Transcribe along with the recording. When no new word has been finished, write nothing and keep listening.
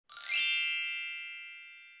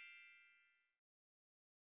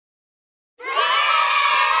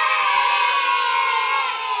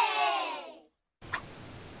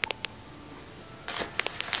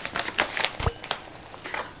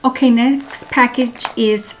Okay, next package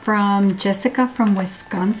is from Jessica from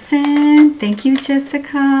Wisconsin. Thank you,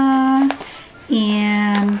 Jessica.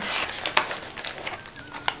 And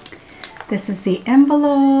this is the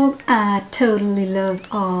envelope. I totally love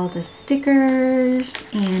all the stickers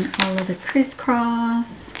and all of the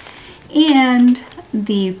crisscross. And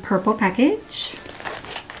the purple package.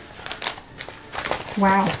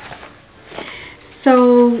 Wow.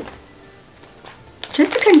 So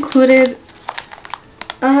Jessica included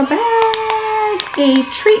a bag, a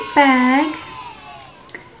treat bag,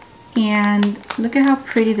 and look at how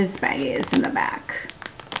pretty this bag is in the back.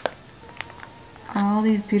 All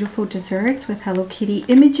these beautiful desserts with Hello Kitty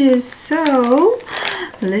images. So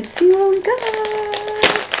let's see what we got.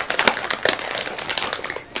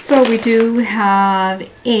 So we do have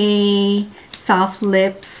a Soft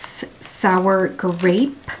Lips Sour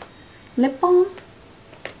Grape lip balm.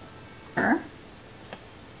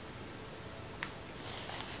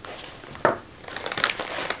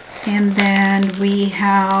 And then we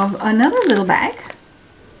have another little bag.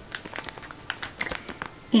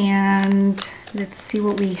 And let's see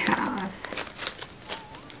what we have.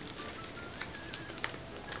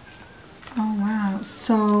 Oh wow,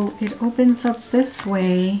 so it opens up this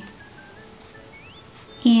way.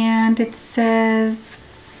 And it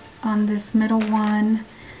says on this middle one,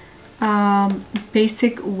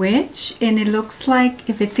 Basic Witch. And it looks like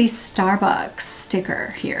if it's a Starbucks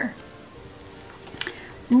sticker here.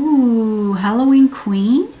 Ooh, Halloween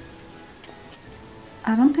Queen.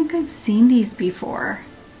 I don't think I've seen these before.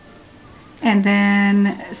 And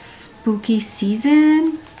then Spooky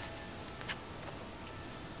Season.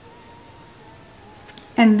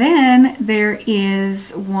 And then there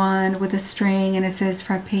is one with a string and it says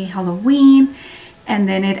Frappe Halloween. And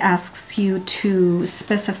then it asks you to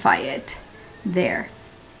specify it there.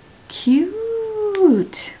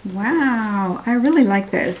 Cute. Wow, I really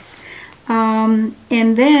like this.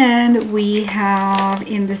 And then we have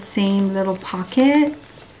in the same little pocket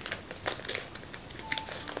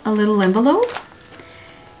a little envelope,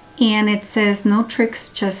 and it says no tricks,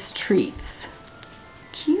 just treats.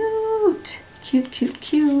 Cute, cute, cute,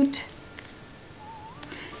 cute.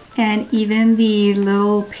 And even the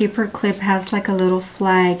little paper clip has like a little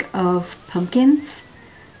flag of pumpkins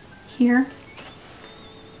here.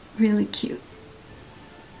 Really cute.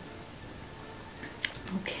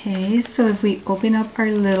 Okay, so if we open up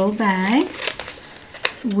our little bag,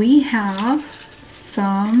 we have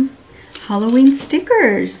some Halloween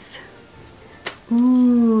stickers.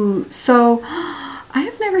 Ooh, so I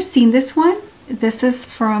have never seen this one. This is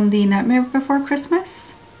from the Nightmare Before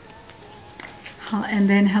Christmas. And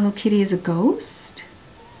then Hello Kitty is a ghost.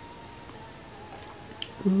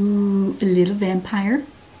 Ooh, a little vampire.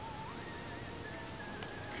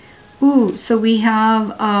 Ooh, so we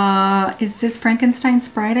have, is this Frankenstein's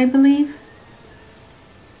Bride, I believe?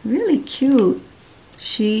 Really cute.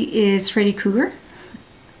 She is Freddy Krueger.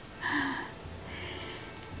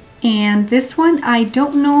 And this one, I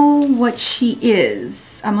don't know what she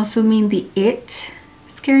is. I'm assuming the It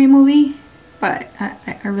scary movie, but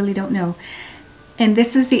I really don't know. And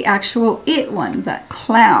this is the actual It one, that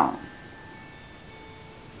clown.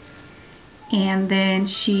 And then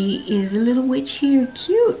she is a little witch here,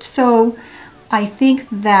 cute. So I think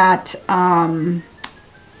that Hello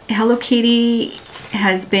Kitty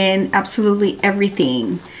has been absolutely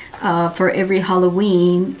everything for every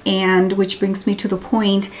Halloween. And which brings me to the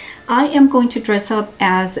point, I am going to dress up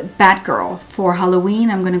as Batgirl for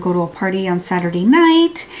Halloween. I'm going to go to a party on Saturday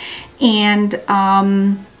night. And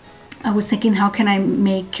I was thinking, how can I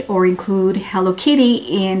make or include Hello Kitty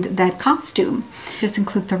in that costume? Just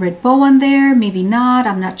include the red bow on there, maybe not,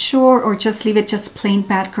 I'm not sure, or just leave it just plain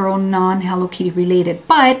Batgirl, non-Hello Kitty related.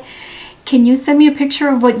 But can you send me a picture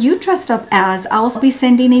of what you dressed up as? I'll be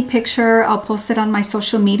sending a picture. I'll post it on my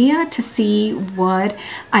social media to see what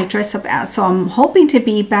I dress up as. So I'm hoping to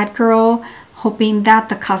be Batgirl, hoping that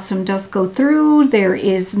the costume does go through. There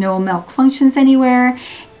is no malfunctions anywhere.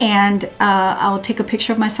 And I'll take a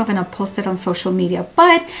picture of myself and I'll post it on social media.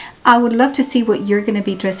 But I would love to see what you're going to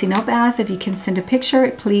be dressing up as. If you can send a picture,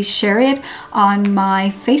 please share it on my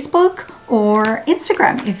Facebook or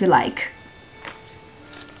Instagram if you like.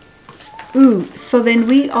 Ooh, so then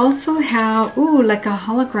we also have, ooh, like a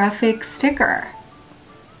holographic sticker.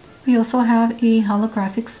 We also have a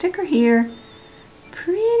holographic sticker here.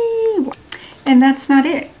 Pretty. And that's not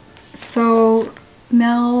it. So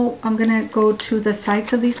now I'm gonna go to the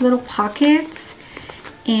sides of these little pockets,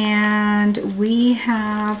 and we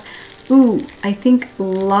have, ooh, I think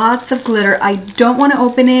lots of glitter. I don't want to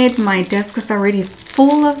open it. My desk is already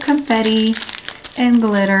full of confetti and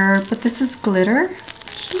glitter, but this is glitter.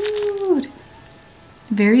 Cute.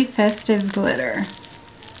 Very festive glitter.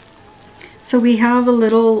 So we have a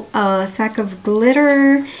little sack of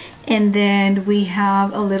glitter, and then we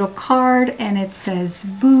have a little card, and it says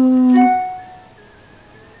boo.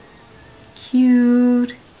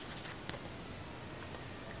 Cute.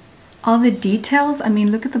 All the details, I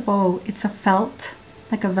mean, look at the bow. It's a felt,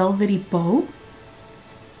 like a velvety bow.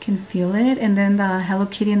 Can feel it. And then the Hello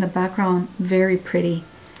Kitty in the background, very pretty.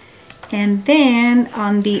 And then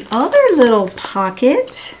on the other little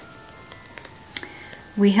pocket,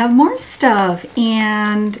 we have more stuff,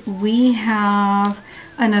 and we have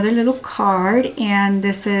another little card, and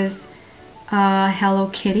this is Hello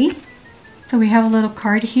Kitty. So we have a little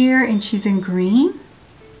card here, and she's in green.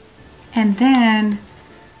 And then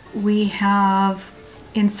we have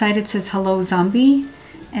inside, it says Hello Zombie,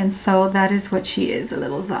 and so that is what she is, a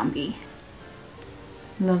little zombie.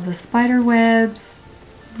 Love the spider webs.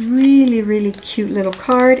 Really, really cute little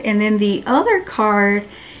card. And then the other card,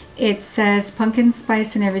 it says pumpkin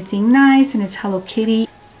spice and everything nice, and it's Hello Kitty.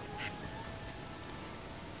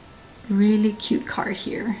 Really cute card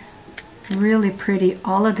here. Really pretty.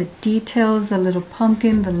 All of the details, the little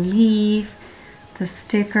pumpkin, the leaf, the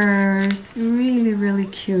stickers. Really, really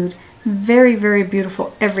cute. Very, very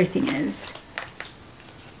beautiful. Everything is.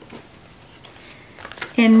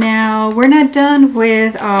 And now we're not done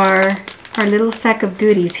with our little sack of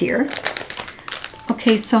goodies here.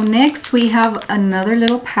 Okay, so next we have another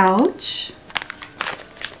little pouch.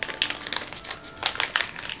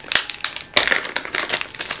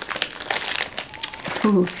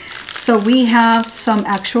 Ooh. So we have some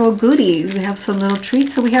actual goodies. We have some little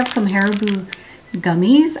treats. So we have some Haribo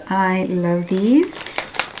gummies. I love these.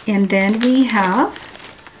 And then we have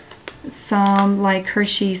some like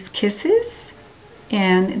Hershey's Kisses,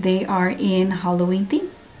 and they are in Halloween theme.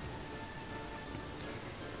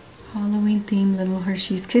 Halloween theme little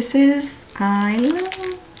Hershey's Kisses. I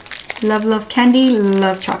love candy,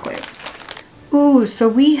 love chocolate. Ooh, so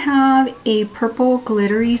we have a purple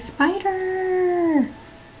glittery spider.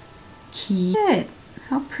 Cute.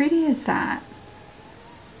 How pretty is that?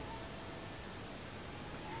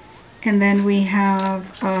 And then we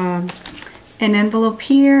have an envelope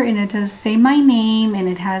here, and it does say my name, and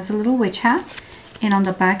it has a little witch hat, and on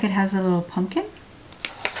the back it has a little pumpkin.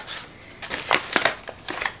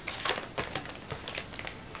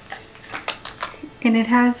 And it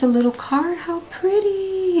has a little card. How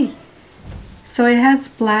pretty! So it has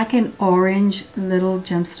black and orange little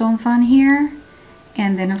gemstones on here.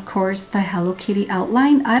 And then of course the Hello Kitty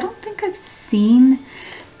outline. I don't think I've seen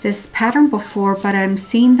this pattern before, but I'm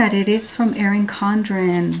seeing that it is from Erin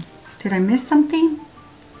Condren. Did I miss something?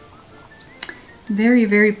 Very,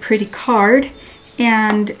 very pretty card.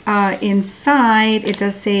 And inside it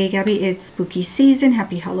does say, Gabby, it's spooky season.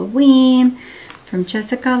 Happy Halloween. From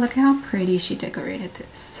Jessica. Look how pretty she decorated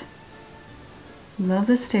this. Love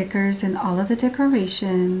the stickers and all of the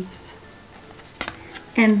decorations.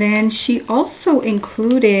 And then she also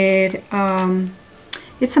included,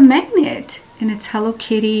 it's a magnet, and it's Hello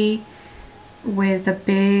Kitty with a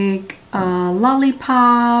big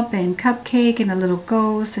lollipop and cupcake and a little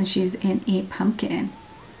ghost, and she's in a pumpkin.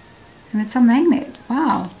 And it's a magnet.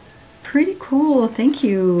 Wow. Pretty cool. Thank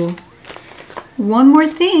you. One more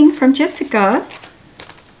thing from Jessica.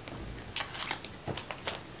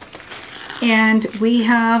 And we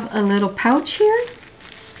have a little pouch here.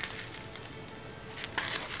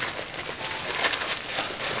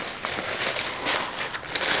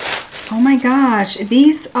 Oh my gosh,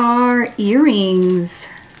 these are earrings.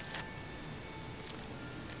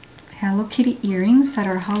 Hello Kitty earrings that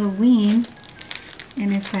are Halloween.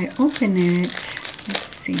 And if I open it, let's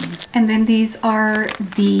see. And then these are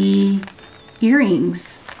the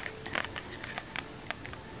earrings.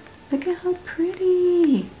 Look at how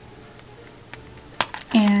pretty.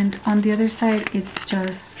 And on the other side, it's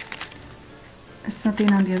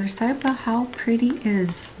nothing on the other side, but how pretty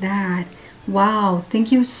is that? Wow,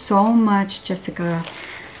 thank you so much, Jessica.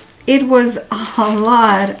 It was a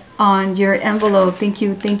lot on your envelope. Thank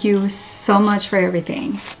you so much for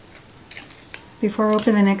everything. Before I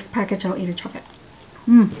open the next package, I'll eat a chocolate.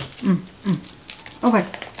 Okay.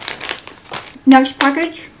 Next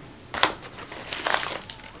package.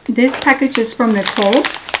 This package is from Nicole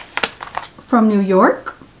from New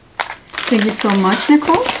York. Thank you so much,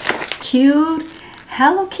 Nicole. Cute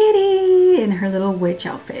Hello Kitty in her little witch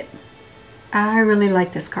outfit. I really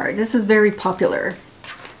like this card. This is very popular.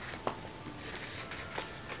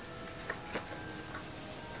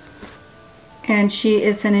 And she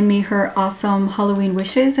is sending me her awesome Halloween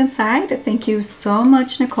wishes inside. Thank you so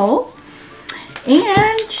much, Nicole.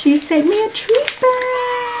 And she sent me a treat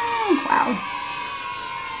bag. Wow.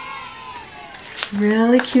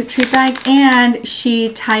 Really cute treat bag, and she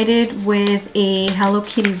tied it with a Hello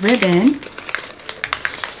Kitty ribbon.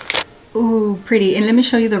 Ooh, pretty. And let me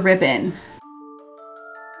show you the ribbon.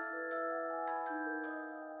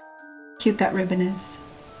 Cute that ribbon is.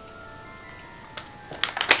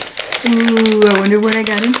 Ooh, I wonder what I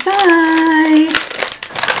got inside.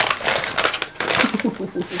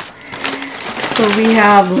 So we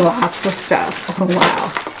have lots of stuff. Oh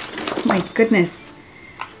wow. My goodness.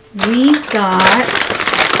 We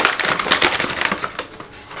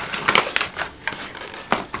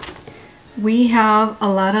have a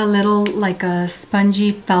lot of little, like a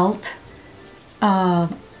spongy felt,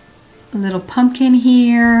 little pumpkin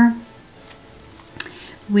here.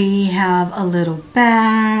 We have a little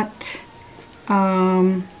bat.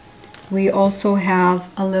 We also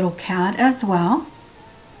have a little cat as well.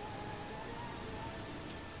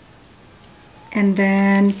 And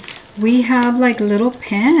then we have like little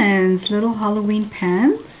pens, little Halloween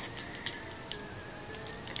pens.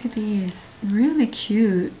 Look at these, really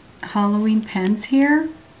cute Halloween pens here.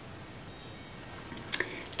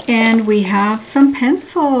 And we have some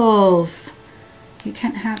pencils. You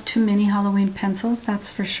can't have too many Halloween pencils, that's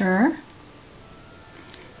for sure.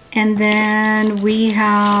 And then we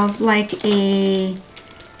have like a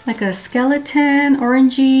skeleton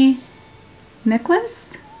orangey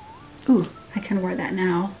necklace. Ooh, I can wear that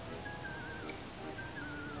now.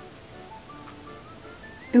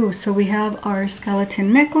 Ooh, so we have our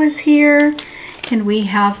skeleton necklace here, and we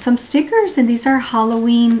have some stickers, and these are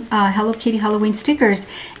Halloween, Hello Kitty Halloween stickers,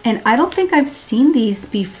 and I don't think I've seen these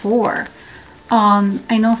before.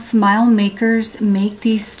 I know Smile Makers make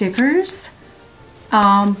these stickers,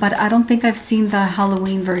 but I don't think I've seen the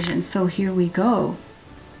Halloween version, so here we go.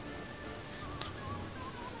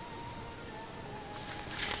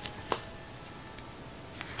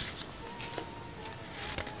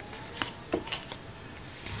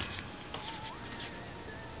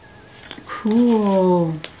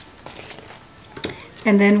 Cool.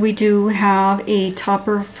 And then we do have a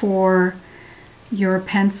topper for your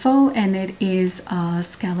pencil, and it is a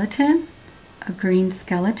skeleton, a green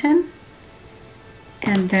skeleton.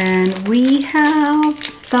 And then we have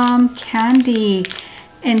some candy,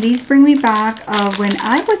 and these bring me back when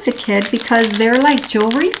I was a kid, because they're like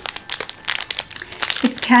jewelry.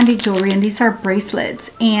 It's candy jewelry, and these are bracelets,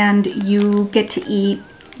 and you get to eat,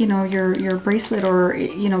 you know, your bracelet, or,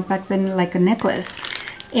 you know, back then like a necklace.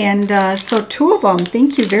 And so 2 of them.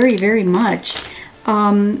 Thank you very, very much.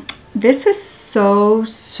 This is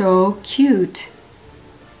so cute.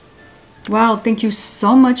 Wow, thank you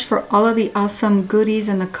so much for all of the awesome goodies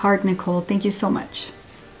and the card, Nicole. Thank you so much.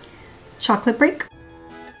 Chocolate break.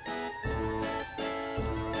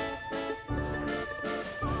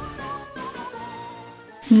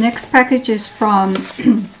 Next package is from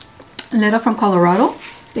Letta from Colorado.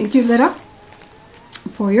 Thank you, Letta,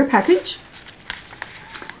 for your package.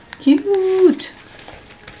 Cute.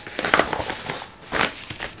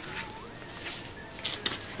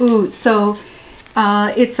 Ooh, so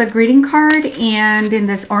it's a greeting card, and in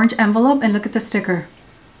this orange envelope, and look at the sticker.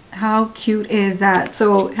 How cute is that?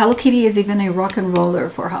 So Hello Kitty is even a rock and roller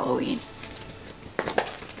for Halloween.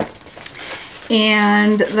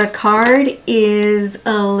 And the card is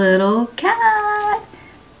a little cat.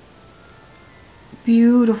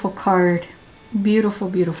 Beautiful card. Beautiful,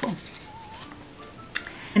 beautiful.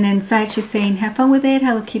 And inside she's saying, have fun with it,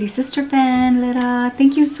 Hello Kitty sister fan, Letta.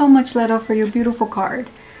 Thank you so much, Letta, for your beautiful card.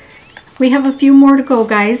 We have a few more to go,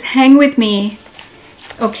 guys. Hang with me.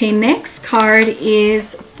 Okay, next card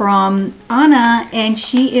is from Anna, and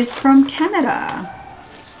she is from Canada.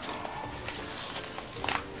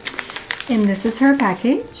 And this is her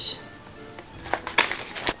package.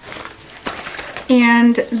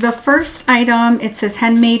 And the first item, it says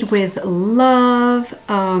handmade with love.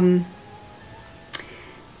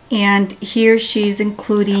 And here she's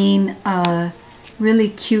including really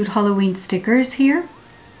cute Halloween stickers here.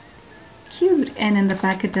 Cute. And in the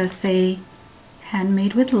back it does say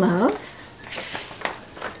handmade with love.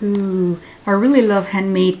 Ooh, I really love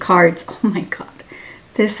handmade cards. Oh my god,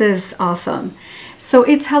 this is awesome. So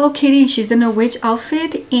it's Hello Kitty. She's in a witch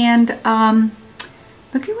outfit, and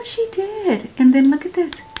look at what she did. And then look at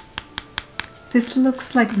this. This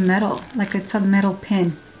looks like metal, like it's a metal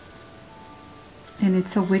pin. And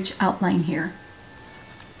it's a witch outline here.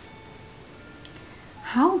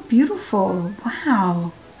 How beautiful.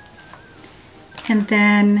 Wow. And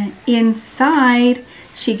then inside,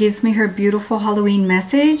 she gives me her beautiful Halloween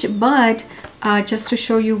message, but just to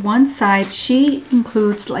show you one side, she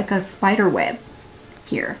includes like a spider web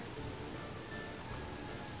here.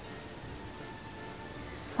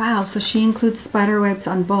 Wow, so she includes spider webs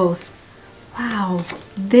on both. Wow,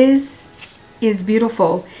 this is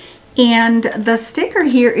beautiful. And the sticker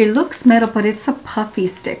here, it looks metal, but it's a puffy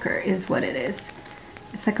sticker is what it is.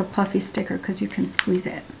 It's like a puffy sticker because you can squeeze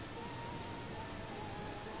it.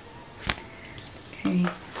 Okay.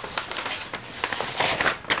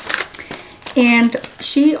 And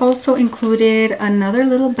she also included another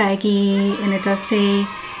little baggie, and it does say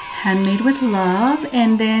handmade with love.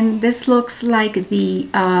 And then this looks like the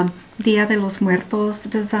Dia de los Muertos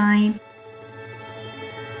design.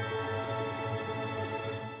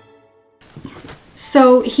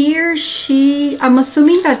 So here I'm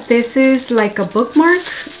assuming that this is like a bookmark,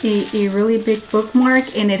 a really big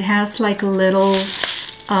bookmark, and it has like a little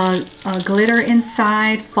glitter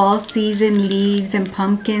inside, fall season leaves and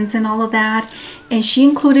pumpkins and all of that. And she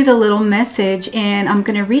included a little message, and I'm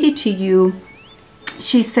gonna read it to you.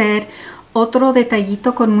 She said, otro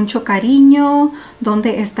detallito con mucho cariño,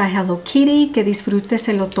 ¿dónde está Hello Kitty? Que disfrutes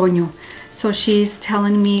el otoño. So she's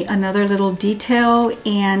telling me another little detail,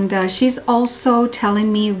 and she's also telling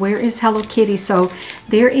me where is Hello Kitty. So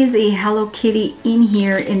there is a Hello Kitty in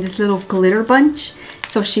here in this little glitter bunch.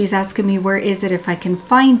 So she's asking me where is it, if I can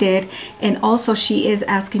find it. And also she is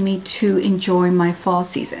asking me to enjoy my fall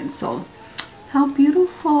season. So how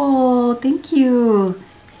beautiful. Thank you.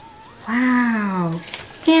 Wow.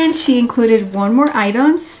 And she included one more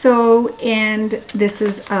item. So, and this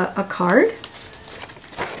is a card.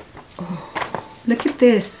 Oh, look at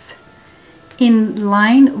this. In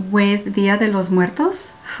line with Dia de los Muertos.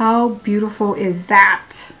 How beautiful is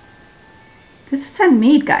that? This is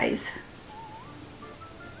handmade, guys.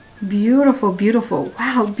 Beautiful, beautiful.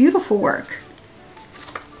 Wow, beautiful work.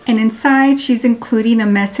 And inside she's including a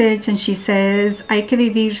message, and she says, hay que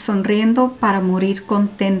vivir sonriendo para morir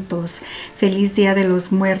contentos. Feliz Dia de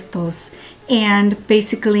los Muertos. And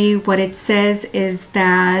basically what it says is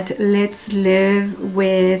that let's live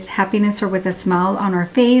with happiness or with a smile on our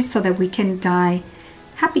face so that we can die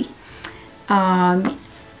happy. And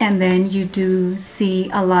then you do see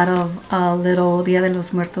a lot of little Dia de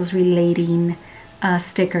los Muertos relating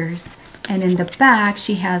stickers. And in the back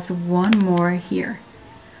she has one more here.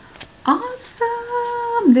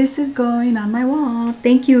 Awesome! This is going on my wall.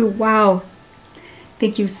 Thank you. Wow.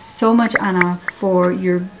 Thank you so much, Anna, for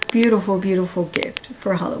your beautiful, beautiful gift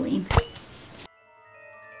for Halloween.